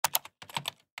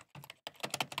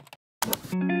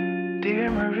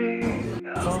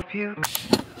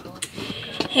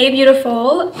Hey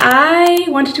beautiful, I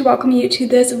wanted to welcome you to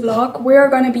this vlog. We're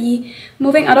gonna be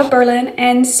moving out of Berlin,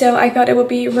 and so I thought it would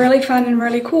be really fun and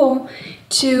really cool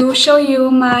to show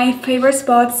you my favorite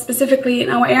spots, specifically in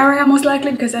our area most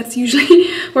likely, because that's usually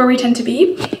where we tend to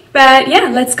be. But yeah,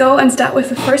 let's go and start with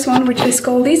the first one, which is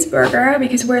Goldie's Burger,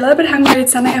 because we're a little bit hungry.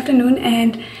 It's Sunday afternoon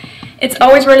and it's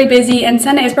always really busy, and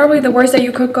Sunday is probably the worst that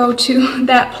you could go to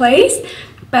that place.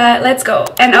 But let's go.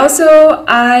 And also,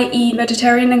 I eat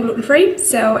vegetarian and gluten-free,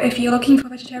 so if you're looking for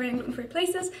vegetarian and gluten-free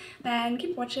places, then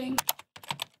keep watching.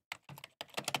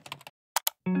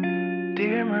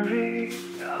 Dear Marie,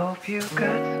 hope you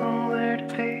got somewhere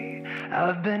to be.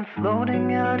 I've been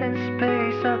floating out in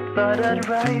space. I thought I'd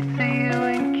write to you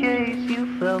in case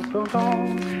you felt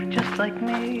alone, just like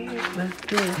me. With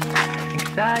this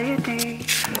anxiety,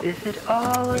 is it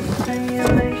all a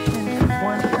simulation?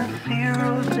 Ones and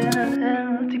zeros in an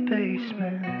empty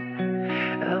basement.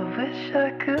 I wish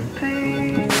I could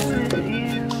be with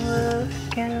you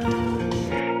again,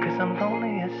 'cause I'm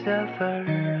lonely as ever,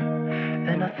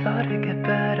 and I thought it'd get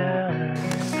better.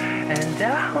 And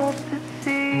I hope to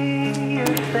see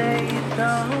your face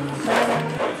someday.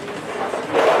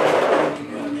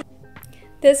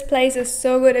 This place is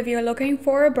so good if you're looking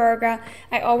for a burger.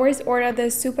 I always order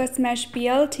the Super Smash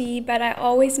BLT, but I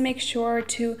always make sure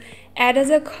to add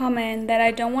as a comment that I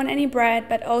don't want any bread,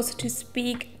 but also to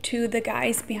speak to the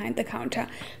guys behind the counter,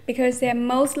 because they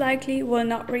most likely will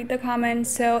not read the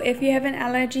comments. So if you have an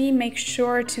allergy, make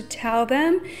sure to tell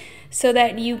them so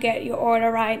that you get your order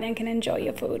right and can enjoy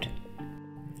your food.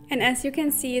 And as you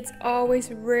can see, it's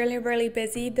always really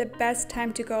busy. The best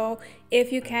time to go,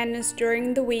 if you can, is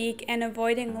during the week, and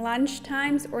avoiding lunch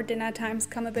times or dinner times.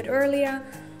 Come a bit earlier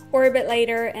or a bit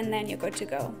later, and then you're good to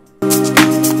go.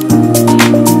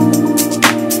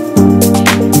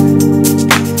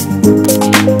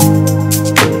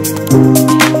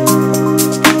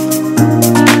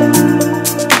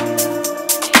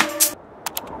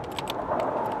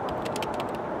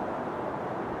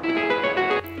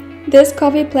 This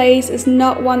coffee place is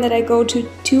not one that I go to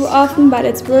too often, but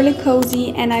it's really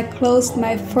cozy, and I closed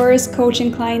my first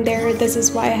coaching client there. This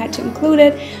is why I had to include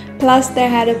it. Plus they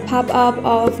had a pop-up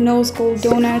of no school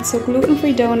donuts, so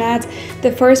gluten-free donuts.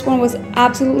 The first one was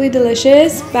absolutely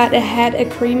delicious, but it had a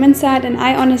cream inside, and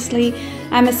I'm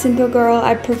a simple girl.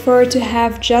 I prefer to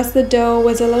have just the dough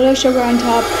with a little sugar on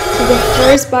top. So the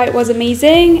first bite was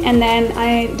amazing, and then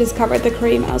I discovered the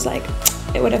cream. I was like,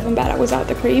 it would have been better without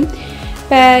the cream.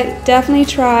 But definitely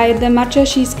try. The matcha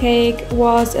cheesecake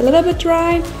was a little bit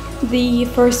dry. The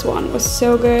first one was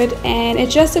so good, and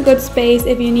it's just a good space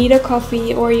if you need a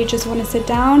coffee or you just want to sit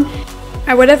down.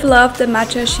 I would have loved the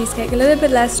matcha cheesecake a little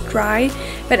bit less dry,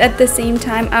 but at the same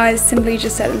time, I simply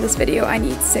just said in this video I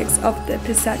need 6 of the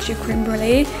pistachio creme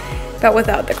brulee, but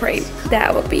without the cream.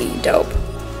 That would be dope.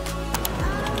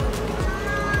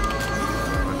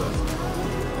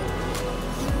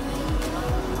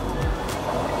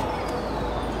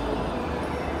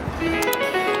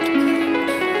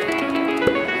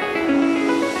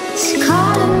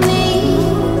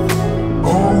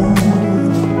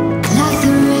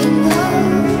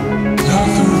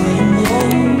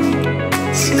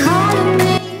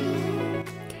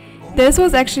 This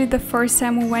was actually the first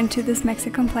time we went to this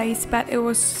Mexican place, but it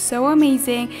was so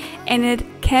amazing, and it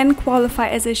can qualify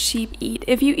as a cheap eat.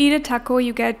 If you eat a taco,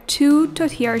 you get 2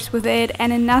 tortillas with it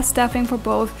and enough stuffing for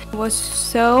both. It was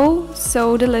so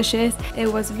delicious.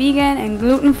 It was vegan and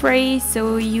gluten-free,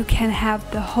 so you can have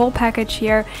the whole package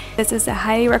here. This is a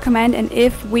highly recommend, and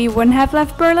if we wouldn't have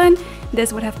left Berlin,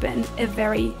 this would have been a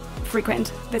very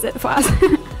frequent visit for us.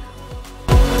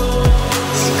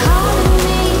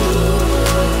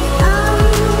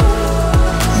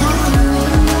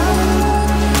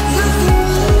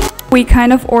 We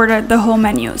kind of ordered the whole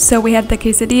menu. So we had the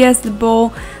quesadillas, the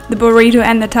bowl, the burrito,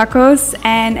 and the tacos,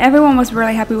 and everyone was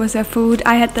really happy with their food.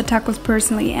 I had the tacos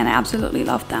personally, and I absolutely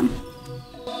loved them.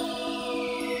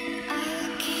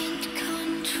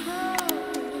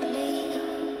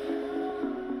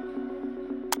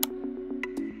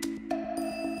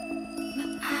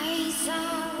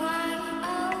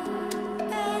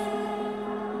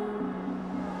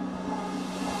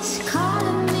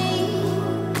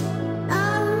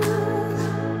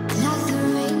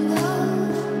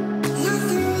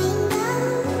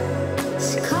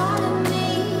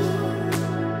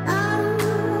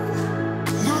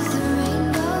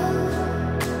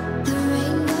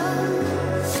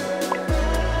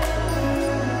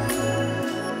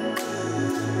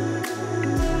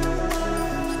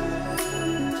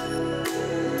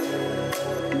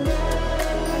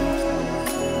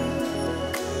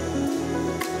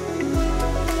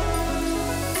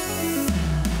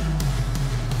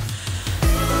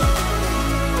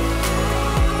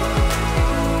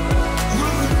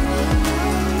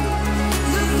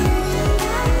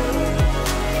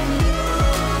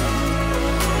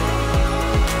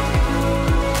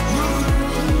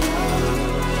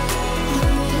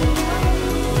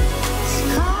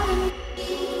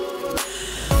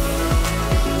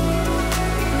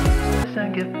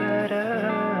 doesn't get better.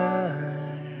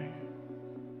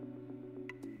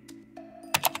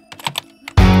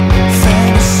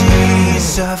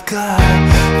 Fantasies, I've got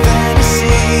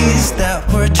fantasies that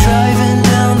we're driving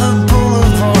down the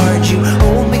boulevard. You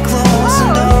hold me close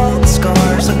and all the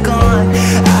scars are gone.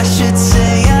 I should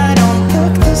say I don't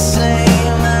look the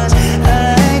same as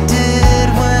I did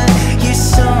when you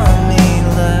saw me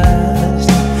last.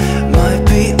 Might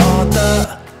be all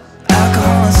the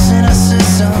alcohol and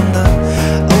cynicism, the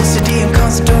OCD and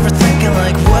constant overthinking,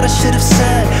 like what I should have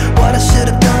said, what I should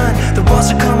have done. The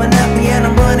walls are coming at me and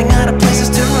I'm running out of places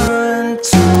to run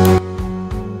to.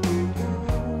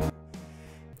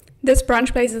 This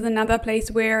brunch place is another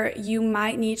place where you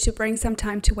might need to bring some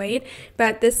time to wait,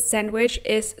 but this sandwich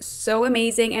is so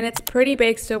amazing and it's pretty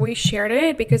big, so we shared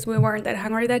it because we weren't that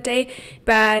hungry that day.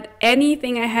 But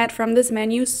anything I had from this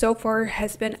menu so far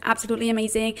has been absolutely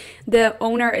amazing. The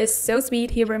owner is so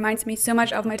sweet. He reminds me so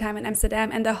much of my time in Amsterdam,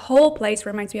 and the whole place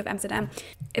reminds me of Amsterdam.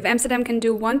 If Amsterdam can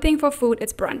do one thing for food,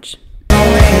 it's brunch.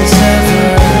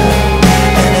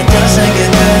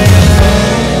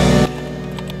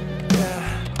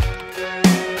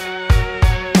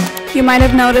 You might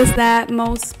have noticed that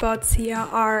most spots here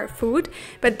are food,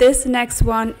 but this next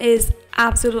one is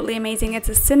absolutely amazing. It's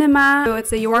a cinema, so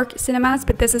it's a York cinemas,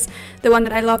 but this is the one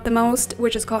that I love the most,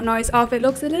 which is called Noise Off. It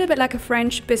looks a little bit like a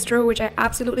French bistro, which I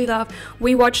absolutely love.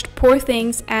 We watched Poor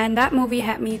Things, and that movie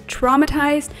had me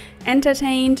traumatized,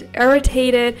 entertained,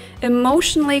 irritated,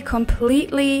 emotionally,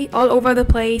 completely all over the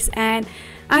place, and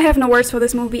I have no words for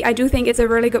this movie. I do think it's a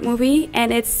really good movie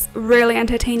and it's really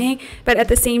entertaining, but at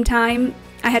the same time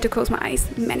I had to close my eyes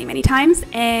many times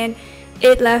and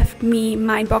it left me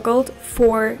mind-boggled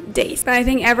for days. But I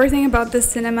think everything about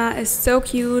this cinema is so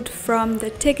cute, from the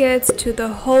tickets to the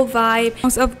whole vibe.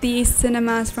 Most of these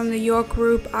cinemas from the York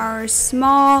group are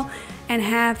small and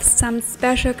have some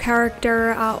special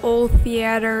character, old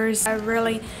theaters. I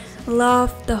really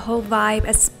love the whole vibe,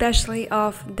 especially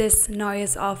of this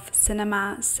Noise Off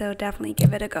cinema, so definitely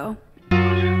give it a go.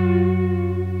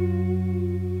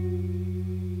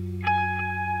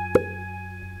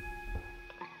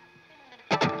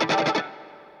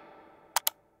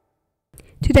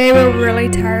 Today we're really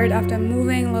tired after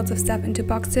moving lots of stuff into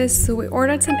boxes, so we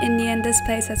ordered some Indian. This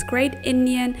place has great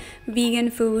Indian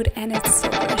vegan food and it's so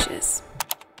delicious.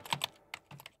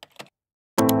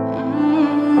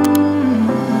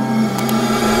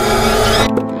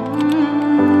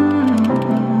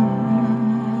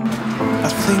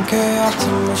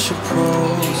 Artificial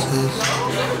process,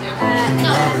 and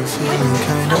I've been feeling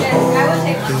kinda hopeless.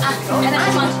 I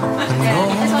know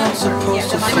I'm not supposed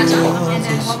to feel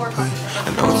this way. I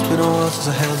know it's been a while since I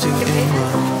held you in my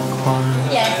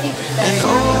arms. And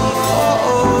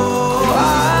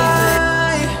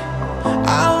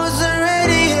I wasn't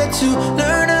ready yet to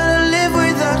learn how to live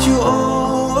without you.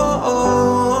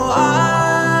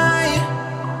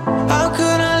 How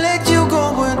could I let you go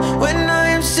when I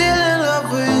am still in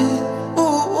love with?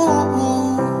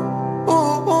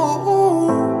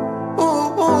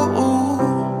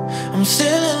 I'm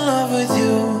still in love with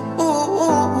you. I'm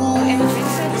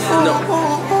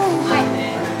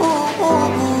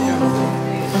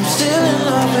still in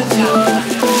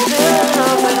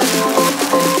love with you.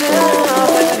 I'm still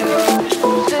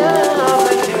in love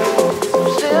with you.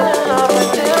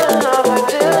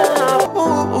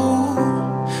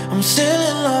 I'm still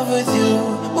in love with you.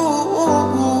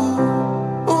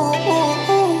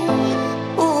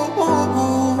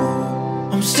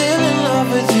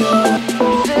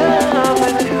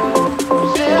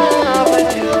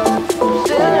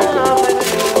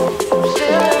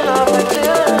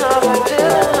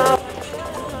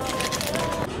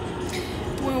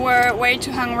 Way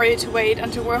too hungry to wait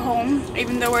until we're home,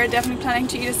 even though we're definitely planning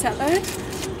to eat a salad.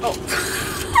 Oh.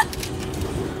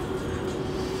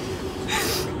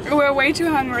 We're way too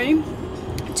hungry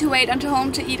to wait until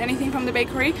home to eat anything from the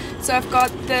bakery. So I've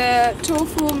got the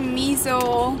tofu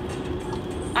miso,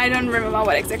 I don't remember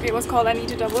what exactly it was called, I need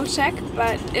to double check,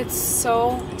 but it's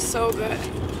so good.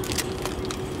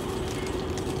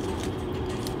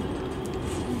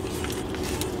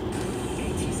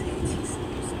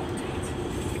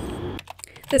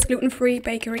 This gluten-free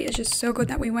bakery is just so good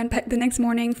that we went back the next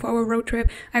morning for our road trip.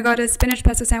 I got a spinach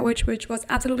pesto sandwich, which was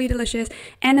absolutely delicious,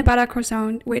 and a butter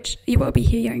croissant, which you will be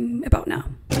hearing about now.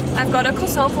 I've got a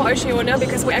croissant for our shiona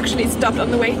because we actually stopped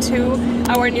on the way to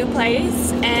our new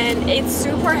place, and it's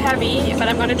super heavy, but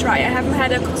I'm gonna try. I haven't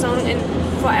had a croissant in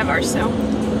forever, so.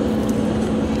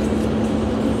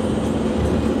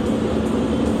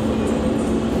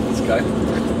 Let's go.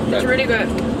 It's really good.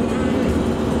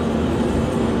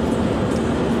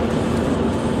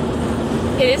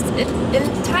 It is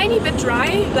a tiny bit dry,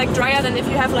 like drier than if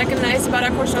you have like a nice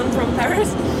butter croissant from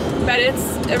Paris. But it's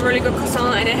a really good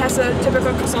croissant and it has a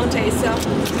typical croissant taste, so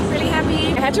really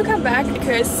happy. I had to come back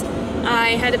because I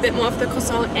had a bit more of the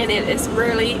croissant and it is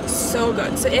really so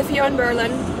good. So if you're in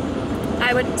Berlin,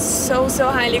 I would so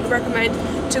highly recommend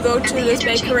to go to this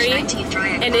bakery.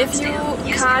 And if you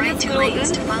can't have gluten,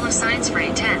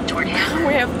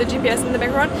 we have the GPS in the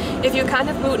background. If you can't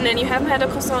have gluten and you haven't had a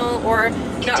croissant or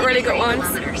not really good ones,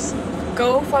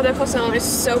 go for the croissant, it's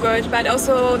so good. But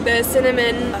also the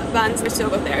cinnamon buns are so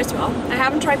good there as well. I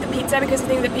haven't tried the pizza because I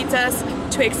think the pizza is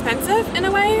too expensive in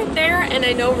a way there, and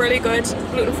I know really good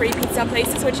gluten-free pizza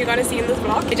places, which you're gonna see in this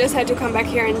vlog. I just had to come back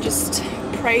here and just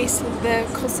praise the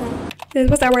croissant. This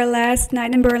was our last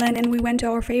night in Berlin and we went to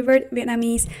our favorite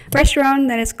Vietnamese restaurant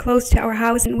that is close to our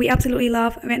house, and we absolutely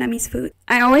love Vietnamese food.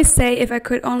 I always say if I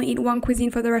could only eat one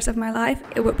cuisine for the rest of my life,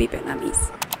 it would be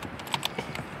Vietnamese.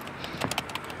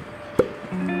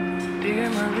 Dear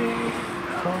Marie,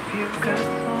 hope you've got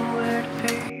somewhere to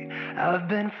be. I've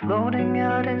been floating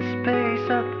out in space.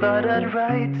 I thought I'd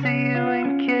write to you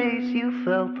in case you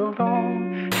felt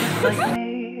alone, just like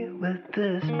me, with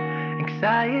this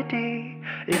anxiety.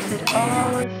 Is it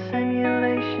all a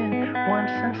simulation? Ones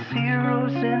and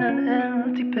zeros in an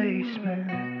empty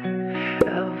basement.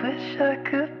 I wish I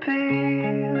could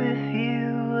be with you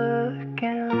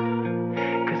again,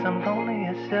 'cause I'm lonely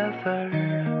as ever,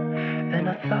 and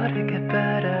I thought it'd get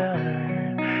better.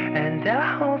 And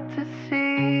I hope to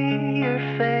see your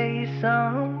face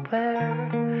somewhere,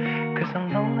 'cause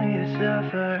I'm lonely as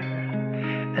ever,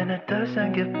 and it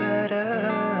doesn't get better.